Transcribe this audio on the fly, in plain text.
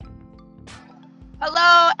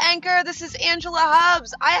Hello, Anchor. This is Angela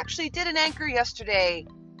Hubbs. I actually did an Anchor yesterday.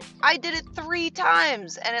 I did it 3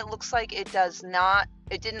 times and it looks like it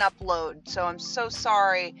didn't upload. So I'm so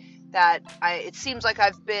sorry that it seems like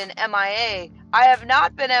I've been MIA. I have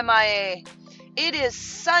not been MIA. It is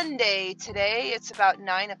Sunday today. It's about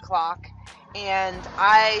 9 o'clock. And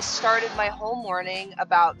I started my whole morning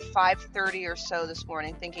about 5:30 or so this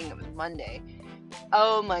morning thinking it was Monday.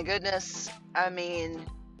 Oh my goodness. I mean,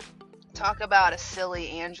 talk about a silly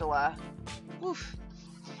Angela. Oof.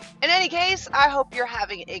 In any case, I hope you're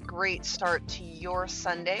having a great start to your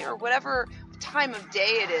Sunday or whatever time of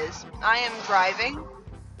day it is. I am driving.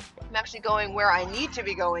 I'm actually going where I need to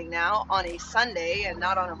be going now on a Sunday and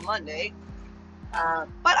not on a Monday.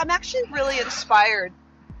 But I'm actually really inspired.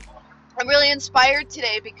 I'm really inspired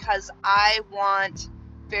today because I want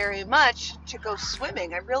very much to go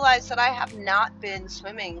swimming. I realized that I have not been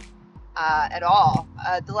swimming at all.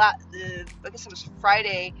 I guess it was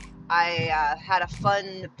Friday. I had a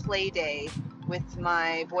fun play day with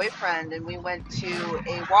my boyfriend, and we went to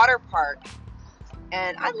a water park.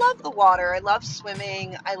 And I love the water. I love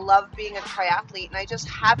swimming. I love being a triathlete, and I just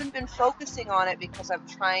haven't been focusing on it because I'm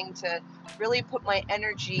trying to really put my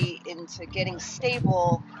energy into getting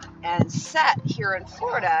stable and set here in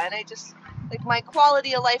Florida. And I just like my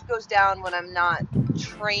quality of life goes down when I'm not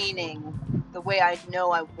training the way I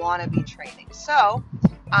know I want to be training. So,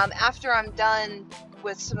 after I'm done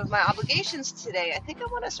with some of my obligations today, I think I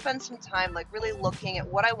want to spend some time like really looking at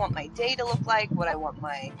what I want my day to look like, what I want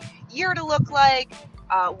my year to look like,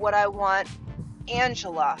 what I want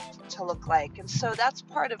Angela to look like. And so that's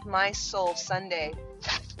part of my Soul Sunday,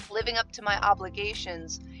 living up to my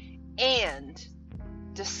obligations and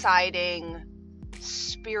deciding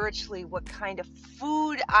spiritually what kind of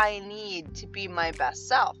food I need to be my best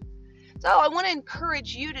self. So I want to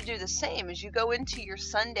encourage you to do the same as you go into your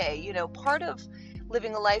Sunday. You know, part of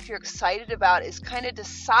living a life you're excited about is kind of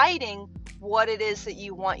deciding what it is that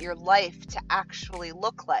you want your life to actually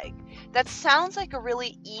look like. That sounds like a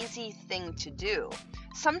really easy thing to do.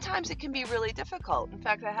 Sometimes it can be really difficult. In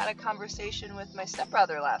fact, I had a conversation with my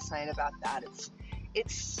stepbrother last night about that.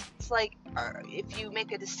 It's like if you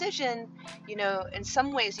make a decision, you know, in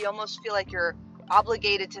some ways you almost feel like you're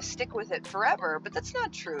obligated to stick with it forever, but that's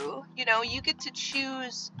not true. You know, you get to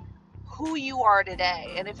choose who you are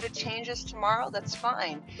today, and if it changes tomorrow, that's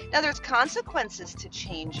fine. Now there's consequences to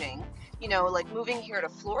changing. You know, like moving here to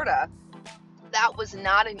Florida, that was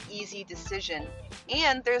not an easy decision,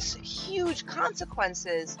 and there's huge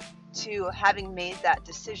consequences to having made that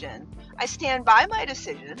decision. I stand by my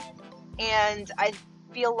decision, and I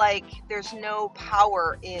feel like there's no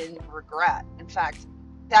power in regret. In fact,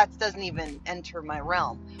 that doesn't even enter my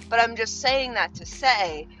realm. But I'm just saying that to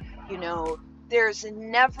say, you know, there's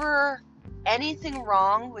never anything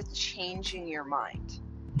wrong with changing your mind.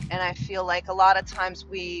 And I feel like a lot of times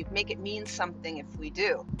we make it mean something if we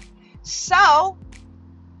do. So,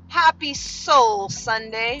 happy Soul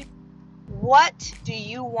Sunday. What do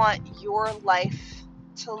you want your life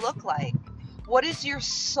to look like? What does your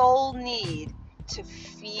soul need to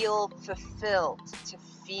feel fulfilled, to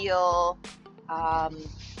feel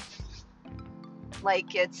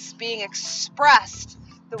like it's being expressed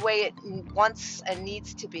the way it wants and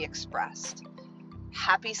needs to be expressed?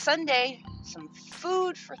 Happy Sunday. Some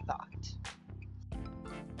food for thought.